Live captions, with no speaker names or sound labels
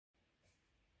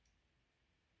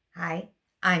Hi,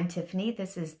 I'm Tiffany.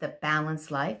 This is The Balanced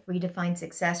Life, Redefine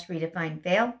Success, Redefine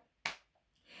Fail.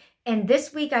 And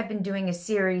this week I've been doing a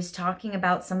series talking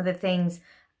about some of the things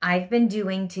I've been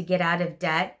doing to get out of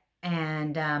debt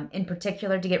and in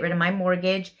particular to get rid of my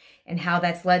mortgage and how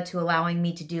that's led to allowing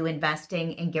me to do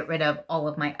investing and get rid of all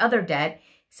of my other debt,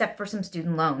 except for some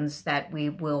student loans that we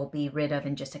will be rid of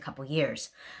in just a couple years.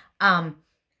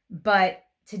 But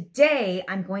today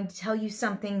I'm going to tell you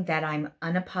something that I'm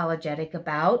unapologetic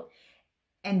about,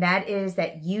 and that is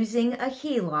that using a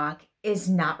HELOC is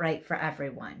not right for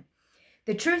everyone.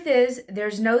 The truth is,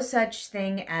 there's no such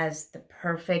thing as the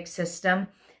perfect system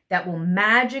that will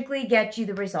magically get you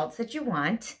the results that you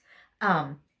want.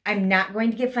 I'm not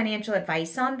going to give financial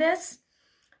advice on this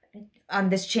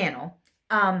channel.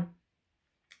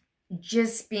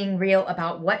 Just being real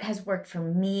about what has worked for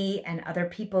me and other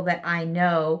people that I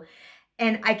know.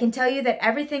 And I can tell you that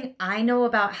everything I know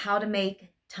about how to make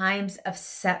times of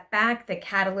setback the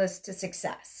catalyst to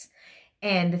success,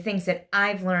 and the things that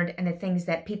I've learned and the things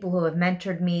that people who have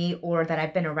mentored me or that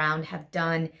I've been around have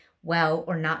done well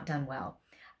or not done well.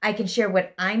 I can share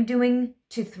what I'm doing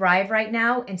to thrive right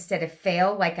now instead of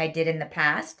fail like I did in the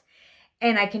past.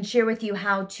 And I can share with you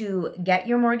how to get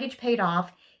your mortgage paid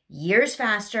off years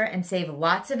faster and save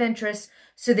lots of interest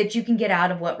so that you can get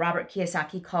out of what Robert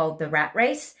Kiyosaki called the rat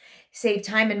race. Save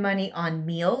time and money on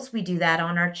meals. We do that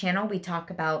on our channel. We talk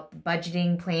about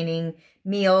budgeting, planning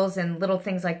meals, and little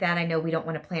things like that. I know we don't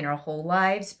want to plan our whole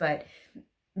lives, but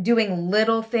doing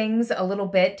little things a little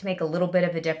bit to make a little bit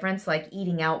of a difference, like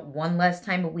eating out one less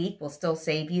time a week, will still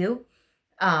save you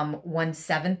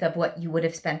 1/7 of what you would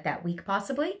have spent that week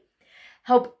possibly.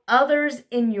 Help others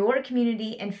in your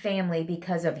community and family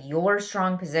because of your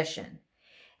strong position,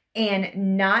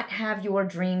 and not have your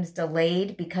dreams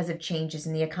delayed because of changes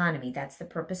in the economy. That's the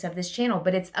purpose of this channel,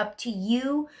 but it's up to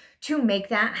you to make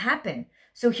that happen.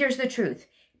 So here's the truth.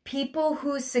 People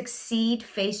who succeed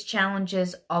face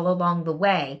challenges all along the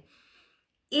way.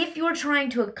 If you're trying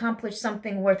to accomplish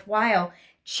something worthwhile,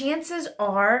 chances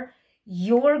are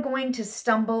you're going to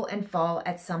stumble and fall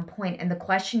at some point. And the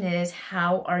question is,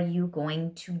 how are you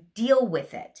going to deal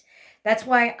with it? That's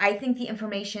why I think the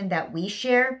information that we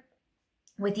share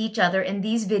with each other in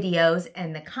these videos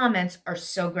and the comments are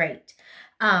so great.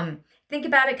 Think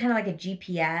about it kind of like a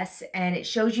GPS, and it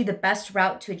shows you the best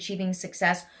route to achieving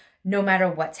success no matter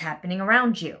what's happening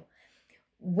around you.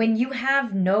 When you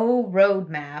have no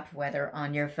roadmap, whether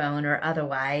on your phone or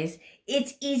otherwise,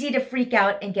 it's easy to freak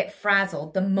out and get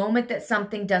frazzled the moment that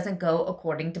something doesn't go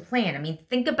according to plan. I mean,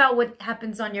 think about what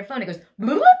happens on your phone. It goes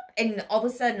bloop, and all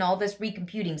of a sudden all this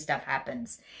recomputing stuff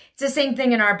happens. It's the same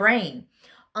thing in our brain.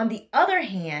 On the other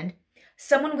hand,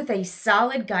 someone with a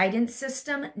solid guidance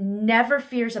system never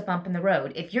fears a bump in the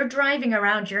road. If you're driving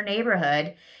around your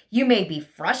neighborhood, you may be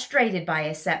frustrated by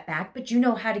a setback, but you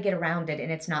know how to get around it and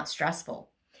it's not stressful.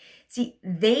 See,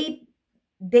 they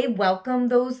welcome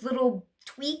those little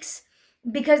tweaks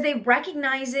because they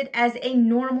recognize it as a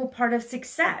normal part of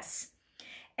success.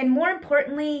 And more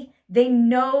importantly, they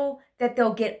know that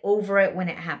they'll get over it when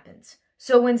it happens.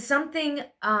 So when something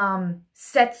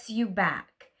sets you back,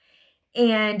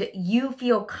 and you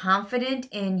feel confident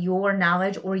in your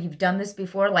knowledge, or you've done this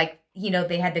before, like, you know,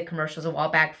 they had the commercials a while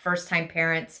back, first-time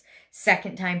parents,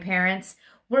 second-time parents.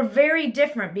 We're very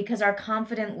different because our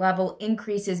confidence level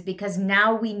increases because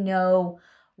now we know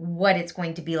what it's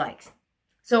going to be like.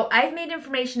 So I've made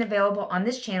information available on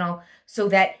this channel so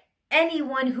that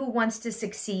anyone who wants to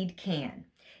succeed can.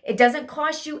 It doesn't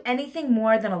cost you anything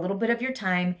more than a little bit of your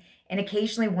time, and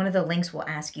occasionally one of the links will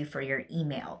ask you for your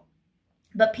email.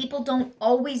 But people don't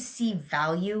always see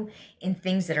value in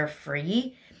things that are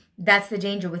free. That's the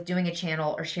danger with doing a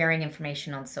channel or sharing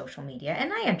information on social media,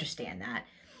 and I understand that.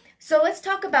 So let's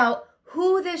talk about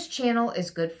who this channel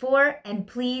is good for, and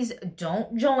please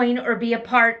don't join or be a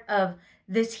part of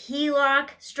this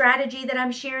HELOC strategy that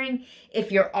I'm sharing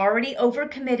if you're already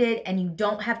overcommitted and you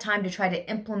don't have time to try to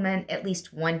implement at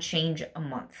least one change a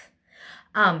month.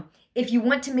 If you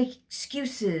want to make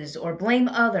excuses or blame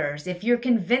others, if you're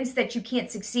convinced that you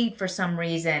can't succeed for some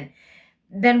reason,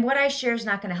 then what I share is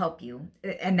not going to help you.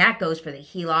 And that goes for the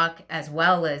HELOC as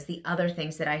well as the other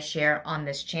things that I share on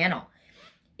this channel.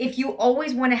 If you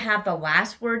always want to have the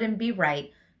last word and be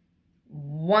right,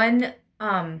 one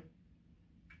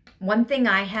thing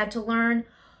I had to learn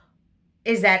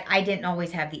is that I didn't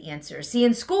always have the answer. See,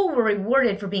 in school, we're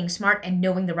rewarded for being smart and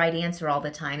knowing the right answer all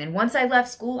the time. And once I left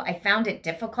school, I found it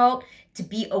difficult to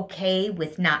be okay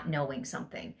with not knowing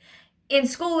something. In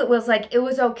school, it was like, it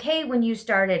was okay when you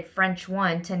started French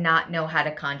 1 to not know how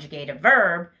to conjugate a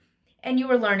verb. and you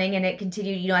were learning, and it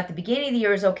continued, you know, at the beginning of the year,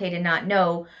 it was okay to not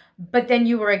know, but then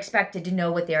you were expected to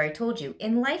know what they already told you.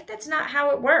 In life, that's not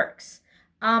how it works.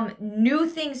 New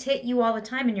things hit you all the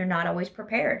time, and you're not always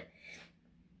prepared.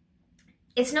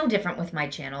 It's no different with my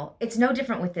channel. It's no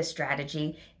different with this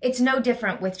strategy. It's no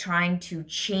different with trying to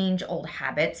change old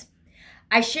habits.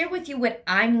 I share with you what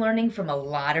I'm learning from a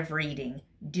lot of reading,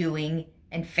 doing,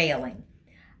 and failing.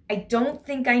 I don't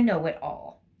think I know it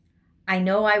all. I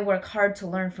know I work hard to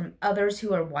learn from others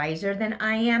who are wiser than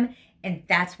I am, and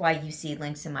that's why you see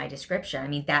links in my description. I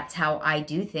mean, that's how I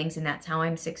do things, and that's how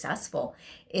I'm successful,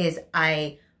 is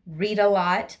I read a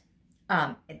lot,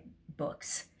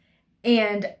 books,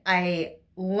 and I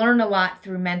learn a lot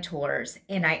through mentors,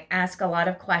 and I ask a lot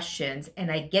of questions,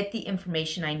 and I get the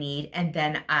information I need, and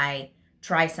then I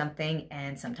try something,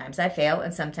 and sometimes I fail,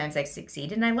 and sometimes I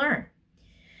succeed, and I learn.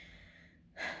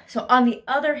 So on the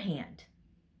other hand,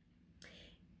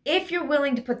 if you're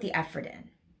willing to put the effort in,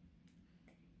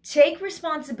 take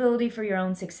responsibility for your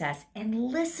own success,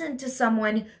 and listen to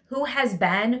someone who has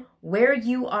been where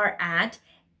you are at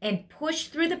and push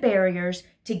through the barriers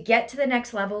to get to the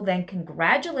next level, then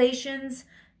congratulations.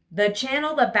 The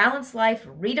channel, The Balanced Life,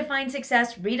 Redefine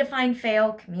Success, Redefine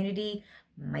Fail community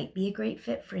might be a great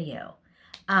fit for you.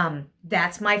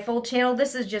 That's my full channel.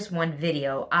 This is just one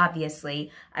video,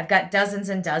 obviously. I've got dozens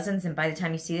and dozens, and by the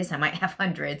time you see this, I might have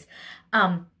hundreds.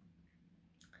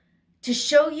 To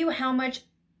show you how much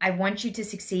I want you to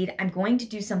succeed, I'm going to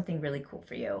do something really cool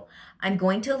for you. I'm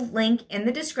going to link in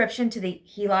the description to the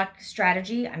HELOC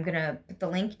strategy. I'm going to put the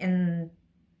link in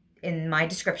my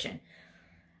description.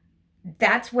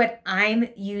 That's what I'm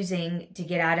using to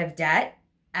get out of debt,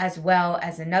 as well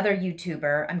as another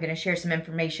YouTuber. I'm going to share some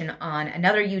information on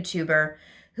another YouTuber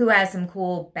who has some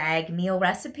cool bag meal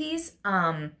recipes.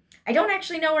 I don't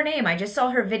actually know her name. I just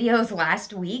saw her videos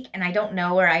last week, and I don't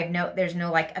know her. There's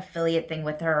no like affiliate thing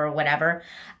with her or whatever.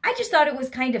 I just thought it was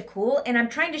kind of cool, and I'm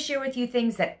trying to share with you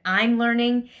things that I'm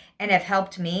learning and have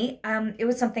helped me. It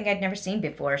was something I'd never seen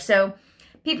before. So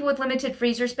people with limited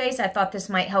freezer space, I thought this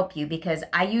might help you, because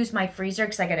I use my freezer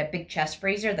because I got a big chest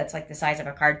freezer that's like the size of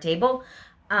a card table.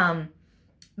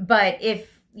 But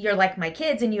if you're like my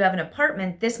kids and you have an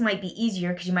apartment, this might be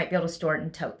easier because you might be able to store it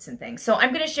in totes and things. So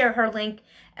I'm going to share her link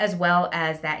as well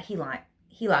as that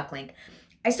HELOC link.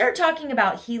 I started talking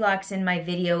about HELOCs in my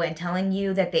video and telling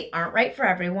you that they aren't right for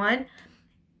everyone.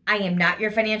 I am not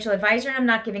your financial advisor, and I'm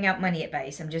not giving out money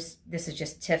advice. This is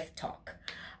just TIFF talk.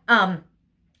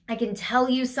 I can tell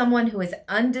you someone who is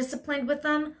undisciplined with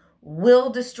them will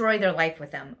destroy their life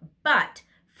with them. But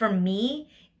for me,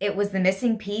 it was the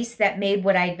missing piece that made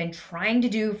what I'd been trying to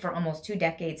do for almost 2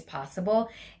 decades possible.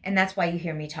 And that's why you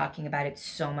hear me talking about it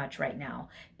so much right now,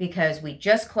 because we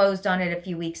just closed on it a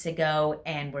few weeks ago,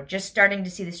 and we're just starting to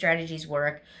see the strategies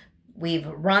work. We've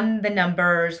run the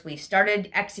numbers, we've started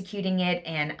executing it,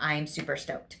 and I'm super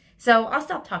stoked. So I'll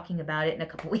stop talking about it in a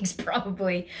couple weeks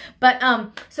probably. But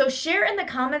so share in the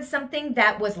comments something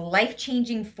that was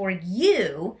life-changing for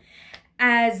you,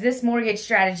 as this mortgage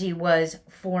strategy was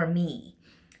for me.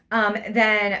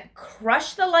 Then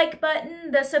crush the like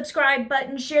button, the subscribe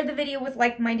button, share the video with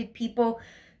like-minded people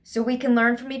so we can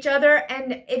learn from each other.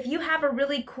 And if you have a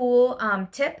really cool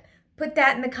tip, put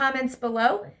that in the comments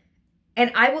below.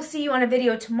 And I will see you on a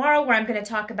video tomorrow where I'm going to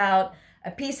talk about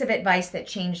a piece of advice that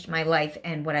changed my life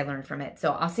and what I learned from it.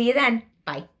 So I'll see you then.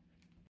 Bye.